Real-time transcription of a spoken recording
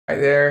Hi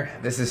there,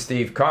 this is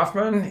Steve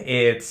Kaufman.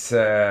 It's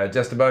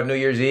just about New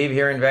Year's Eve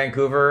here in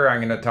Vancouver.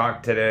 I'm going to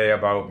talk today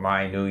about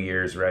my New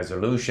Year's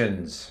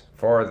resolutions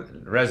for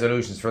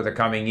the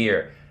coming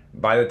year.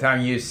 By the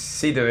time you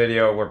see the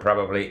video, we're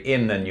probably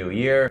in the new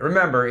year.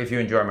 Remember, if you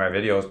enjoy my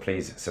videos,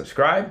 please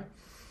subscribe.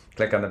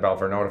 Click on the bell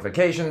for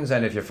notifications,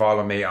 and if you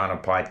follow me on a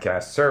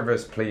podcast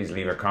service, please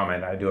leave a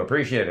comment. I do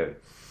appreciate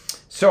it.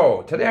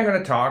 So, today I'm going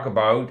to talk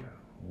about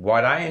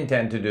what I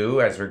intend to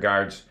do as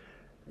regards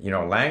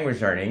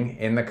language learning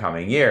in the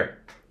coming year.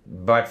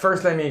 But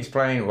first, let me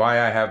explain why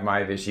I have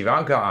my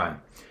Vyshyvanka on.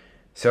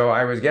 So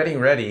I was getting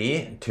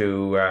ready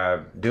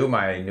to do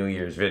my New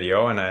Year's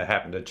video, and I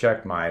happened to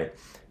check my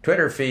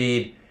Twitter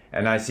feed,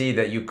 and I see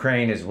that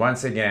Ukraine is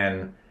once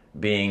again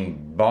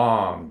being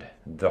bombed.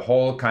 The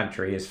whole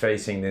country is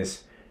facing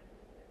this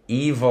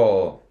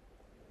evil,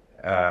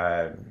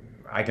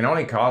 I can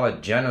only call it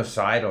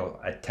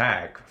genocidal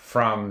attack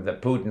from the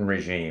Putin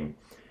regime.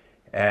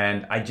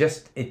 And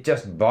it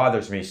just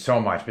bothers me so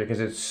much because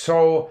it's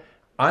so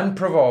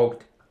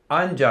unprovoked,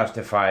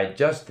 unjustified,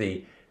 just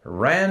the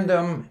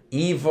random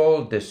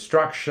evil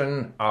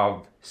destruction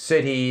of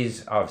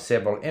cities, of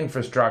civil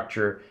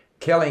infrastructure,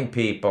 killing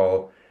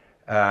people.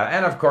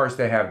 And of course,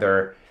 they have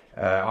their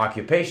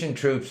occupation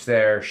troops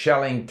there,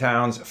 shelling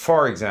towns.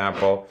 For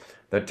example,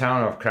 the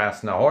town of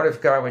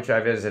Krasnohorivka, which I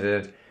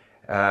visited,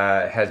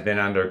 has been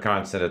under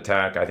constant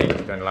attack. I think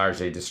it's been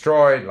largely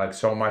destroyed, like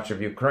so much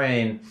of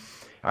Ukraine.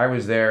 I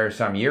was there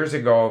some years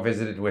ago,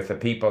 visited with the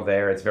people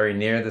there. It's very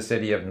near the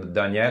city of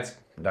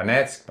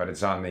Donetsk, but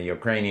it's on the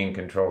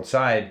Ukrainian-controlled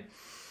side.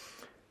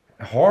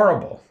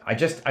 Horrible. I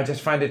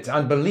just find it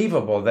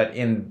unbelievable that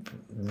in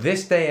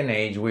this day and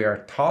age we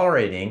are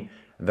tolerating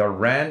the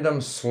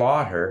random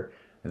slaughter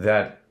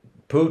that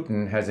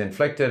Putin has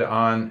inflicted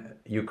on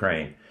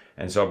Ukraine.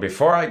 And so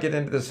before I get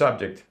into the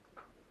subject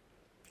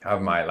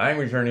of my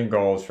language learning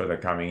goals for the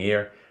coming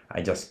year,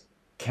 I just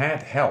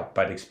can't help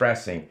but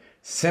expressing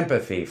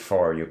sympathy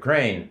for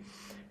Ukraine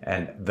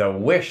and the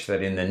wish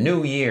that in the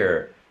new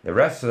year the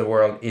rest of the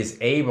world is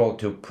able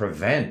to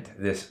prevent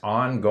this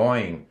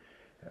ongoing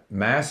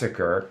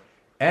massacre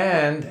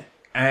and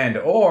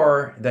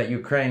or that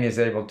Ukraine is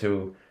able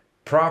to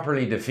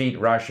properly defeat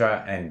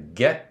Russia and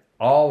get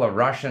all the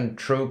Russian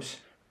troops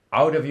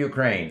out of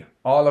Ukraine,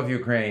 all of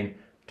Ukraine,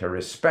 to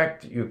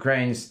respect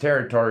Ukraine's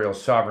territorial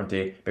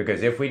sovereignty,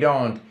 because if we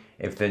don't,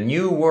 if the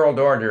new world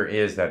order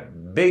is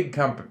that big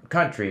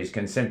countries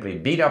can simply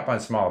beat up on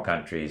small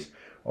countries,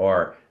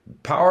 or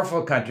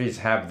powerful countries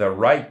have the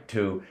right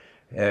to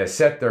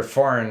set their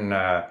foreign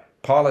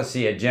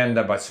policy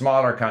agenda, but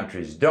smaller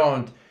countries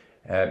don't,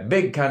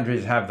 big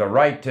countries have the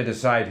right to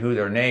decide who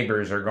their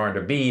neighbors are going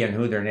to be and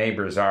who their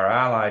neighbors are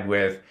allied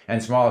with,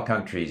 and small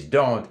countries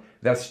don't,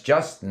 that's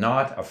just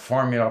not a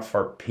formula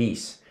for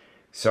peace.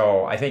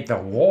 So I think the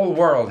whole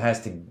world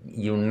has to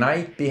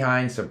unite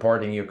behind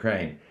supporting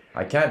Ukraine.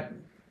 I can't,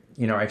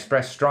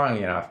 express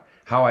strongly enough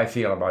how I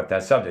feel about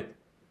that subject.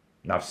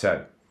 Enough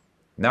said.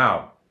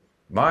 Now,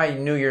 my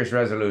New Year's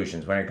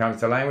resolutions when it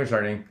comes to language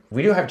learning.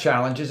 We do have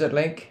challenges at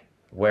LingQ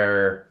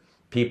where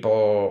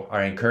people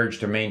are encouraged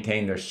to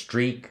maintain their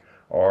streak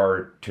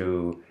or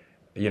to,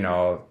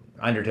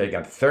 undertake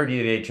a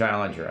 30-day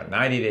challenge or a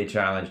 90-day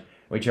challenge,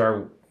 which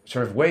are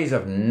sort of ways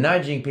of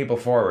nudging people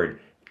forward,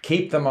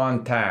 keep them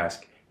on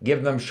task,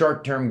 give them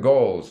short-term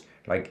goals,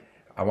 like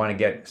I want to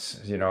get,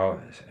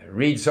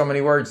 read so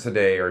many words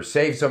today or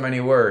save so many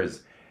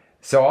words.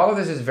 So all of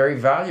this is very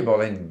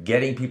valuable in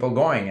getting people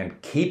going and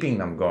keeping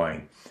them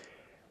going.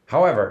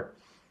 However,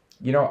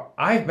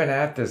 I've been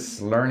at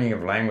this learning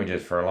of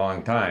languages for a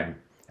long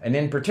time. And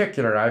in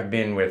particular, I've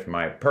been with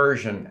my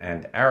Persian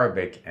and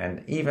Arabic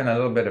and even a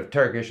little bit of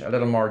Turkish, a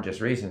little more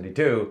just recently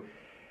too.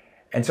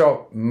 And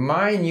so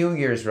my New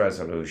Year's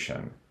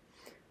resolution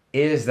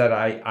is that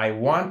I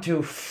want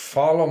to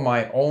follow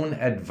my own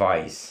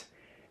advice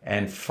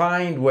and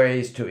find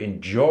ways to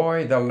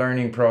enjoy the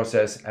learning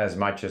process as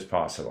much as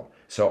possible.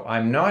 So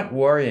I'm not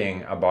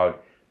worrying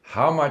about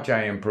how much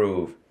I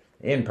improve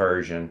in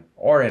Persian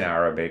or in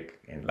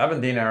Arabic, in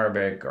Levantine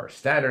Arabic or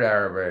Standard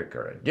Arabic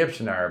or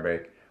Egyptian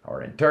Arabic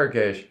or in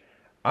Turkish.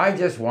 I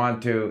just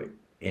want to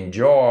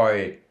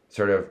enjoy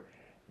sort of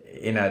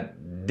in a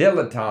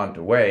dilettante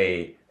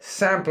way,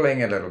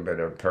 sampling a little bit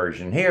of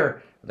Persian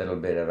here, a little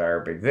bit of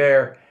Arabic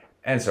there,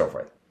 and so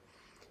forth.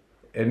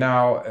 And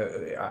now,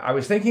 I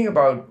was thinking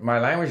about my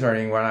language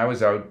learning when I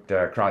was out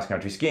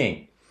cross-country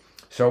skiing.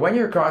 So when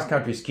you're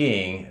cross-country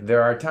skiing,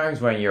 there are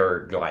times when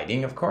you're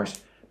gliding, of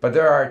course, but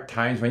there are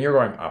times when you're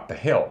going up the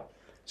hill.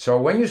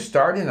 So when you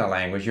start in a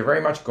language, you're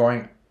very much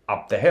going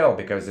up the hill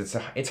because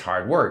it's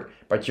hard work,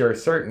 but you're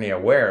certainly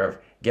aware of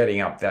getting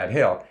up that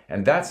hill.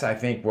 And that's, I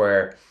think,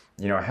 where,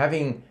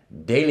 having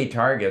daily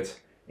targets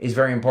is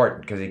very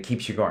important because it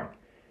keeps you going.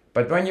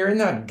 But when you're in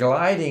that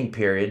gliding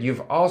period,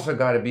 you've also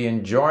got to be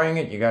enjoying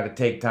it. You got to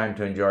take time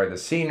to enjoy the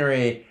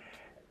scenery.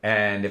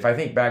 And if I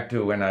think back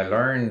to when I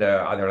learned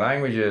other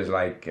languages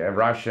like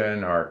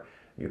Russian or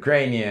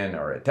Ukrainian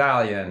or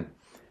Italian,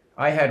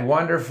 I had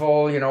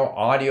wonderful,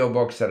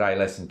 audiobooks that I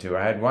listened to.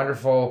 I had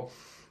wonderful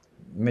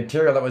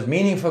material that was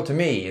meaningful to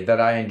me, that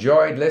I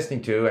enjoyed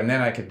listening to, and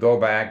then I could go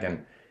back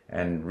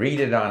and read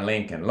it on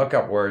Link and look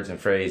up words and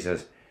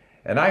phrases.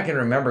 And I can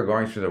remember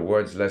going through the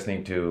woods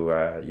listening to,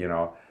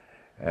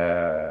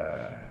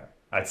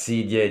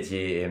 Отцы,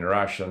 дети in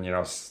Russian,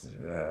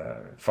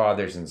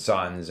 fathers and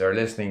sons, or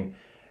listening,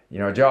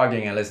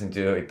 jogging and listening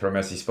to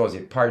Promessi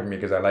Sposi. Pardon me,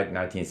 because I like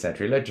 19th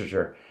century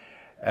literature.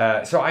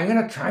 So I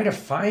gotta try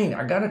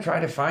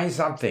to find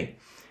something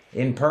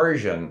in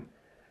Persian,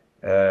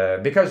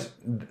 because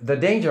the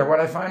danger, what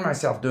I find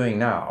myself doing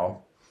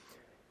now,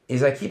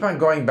 is I keep on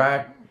going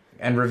back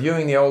and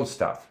reviewing the old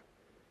stuff.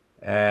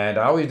 And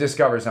I always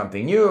discover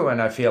something new,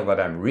 and I feel that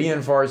I'm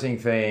reinforcing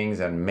things,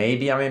 and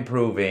maybe I'm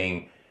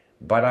improving,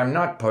 but I'm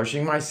not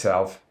pushing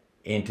myself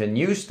into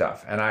new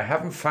stuff. And I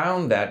haven't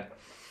found that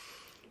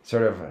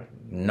sort of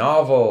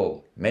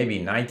novel, maybe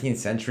 19th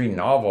century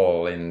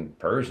novel in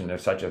Persian,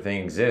 if such a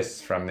thing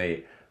exists, from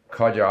the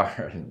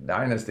Qajar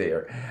dynasty.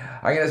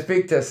 I'm going to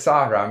speak to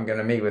Sahra. I'm going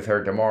to meet with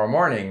her tomorrow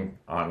morning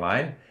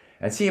online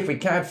and see if we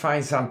can't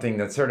find something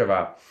that's sort of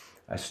a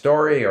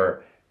story,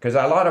 or because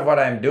a lot of what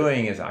I'm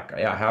doing is I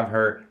have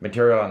her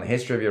material on the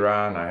history of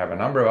Iran. I have a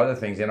number of other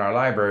things in our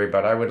library,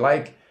 but I would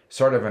like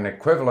sort of an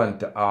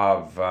equivalent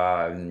of,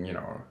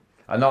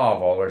 a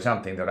novel or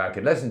something that I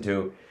could listen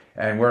to,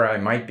 and where I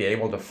might be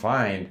able to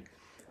find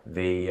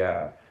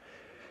the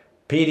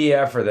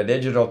PDF or the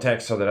digital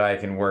text so that I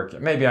can work.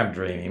 Maybe I'm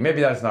dreaming.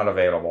 Maybe that's not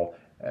available.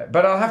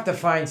 But I'll have to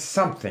find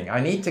something. I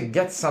need to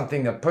get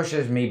something that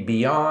pushes me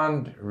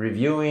beyond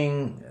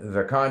reviewing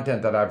the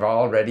content that I've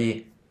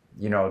already,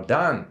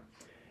 done.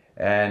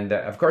 And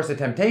of course, the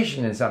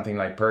temptation in something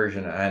like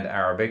Persian and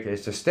Arabic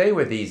is to stay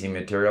with easy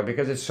material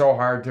because it's so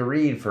hard to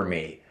read for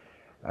me.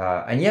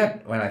 And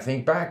yet, when I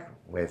think back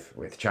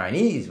with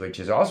Chinese, which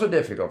is also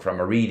difficult from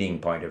a reading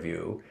point of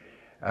view,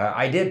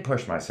 I did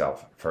push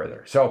myself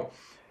further. So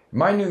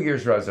my New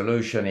Year's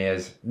resolution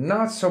is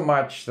not so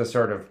much the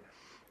sort of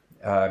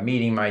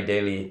meeting my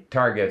daily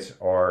targets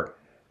or,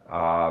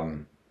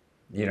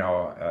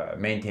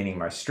 maintaining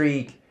my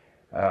streak.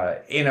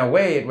 In a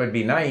way, it would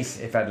be nice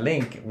if at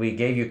Link we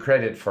gave you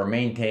credit for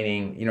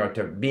maintaining,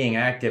 to being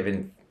active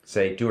in,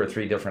 say, 2 or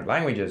 3 different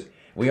languages.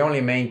 We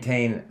only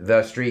maintain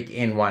the streak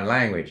in one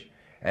language.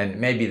 And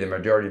maybe the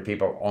majority of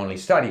people only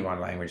study one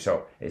language,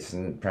 so it's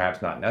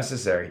perhaps not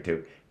necessary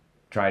to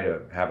try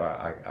to have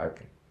a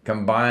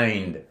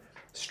combined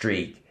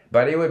streak.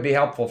 But it would be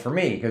helpful for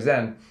me, because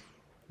then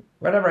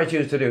whatever I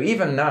choose to do,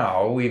 even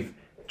now we've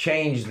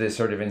changed this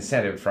sort of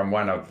incentive from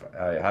one of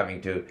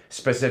having to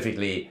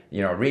specifically,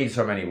 read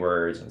so many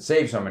words and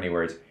save so many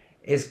words,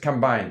 is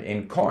combined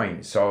in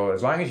coins. So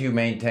as long as you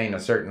maintain a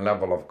certain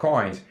level of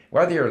coins,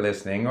 whether you're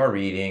listening or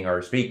reading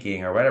or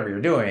speaking or whatever you're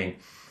doing,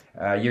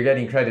 you're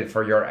getting credit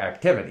for your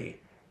activity.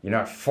 You're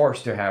not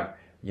forced to have,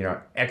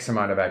 X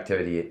amount of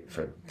activity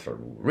for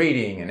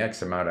reading and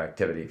X amount of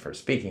activity for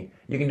speaking.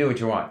 You can do what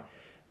you want.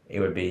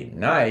 It would be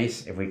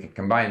nice if we could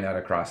combine that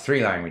across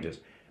 3 languages.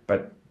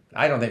 But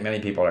I don't think many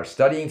people are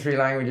studying 3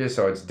 languages,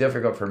 so it's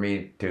difficult for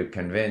me to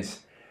convince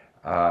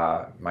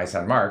my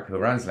son Mark, who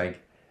runs Link,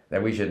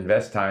 that we should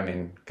invest time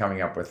in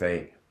coming up with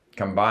a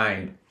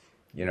combined,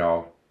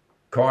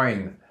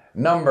 coin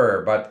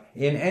number. But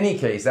in any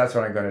case, that's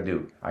what I'm going to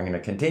do. I'm going to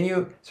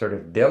continue sort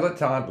of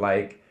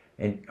dilettante-like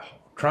in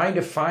trying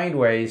to find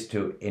ways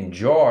to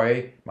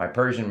enjoy my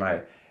Persian,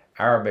 my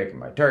Arabic,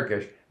 my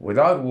Turkish,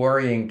 without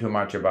worrying too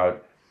much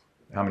about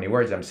how many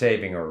words I'm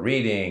saving or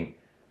reading,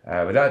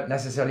 without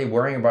necessarily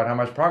worrying about how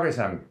much progress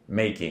I'm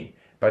making,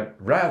 but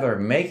rather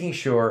making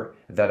sure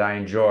that I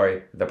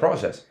enjoy the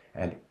process.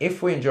 And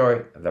if we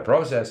enjoy the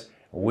process,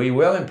 we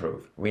will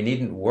improve. We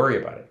needn't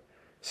worry about it.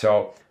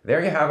 So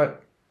there you have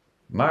it,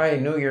 my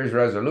New Year's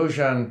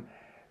resolution.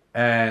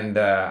 And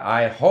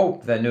I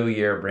hope the new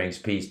year brings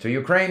peace to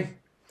Ukraine.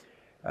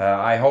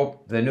 I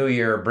hope the new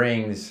year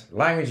brings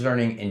language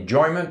learning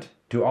enjoyment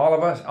to all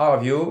of us, all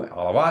of you,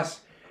 all of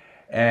us.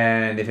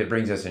 And if it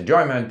brings us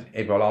enjoyment,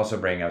 it will also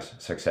bring us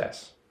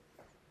success.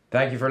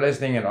 Thank you for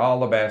listening, and all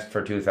the best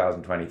for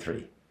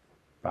 2023.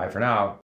 Bye for now.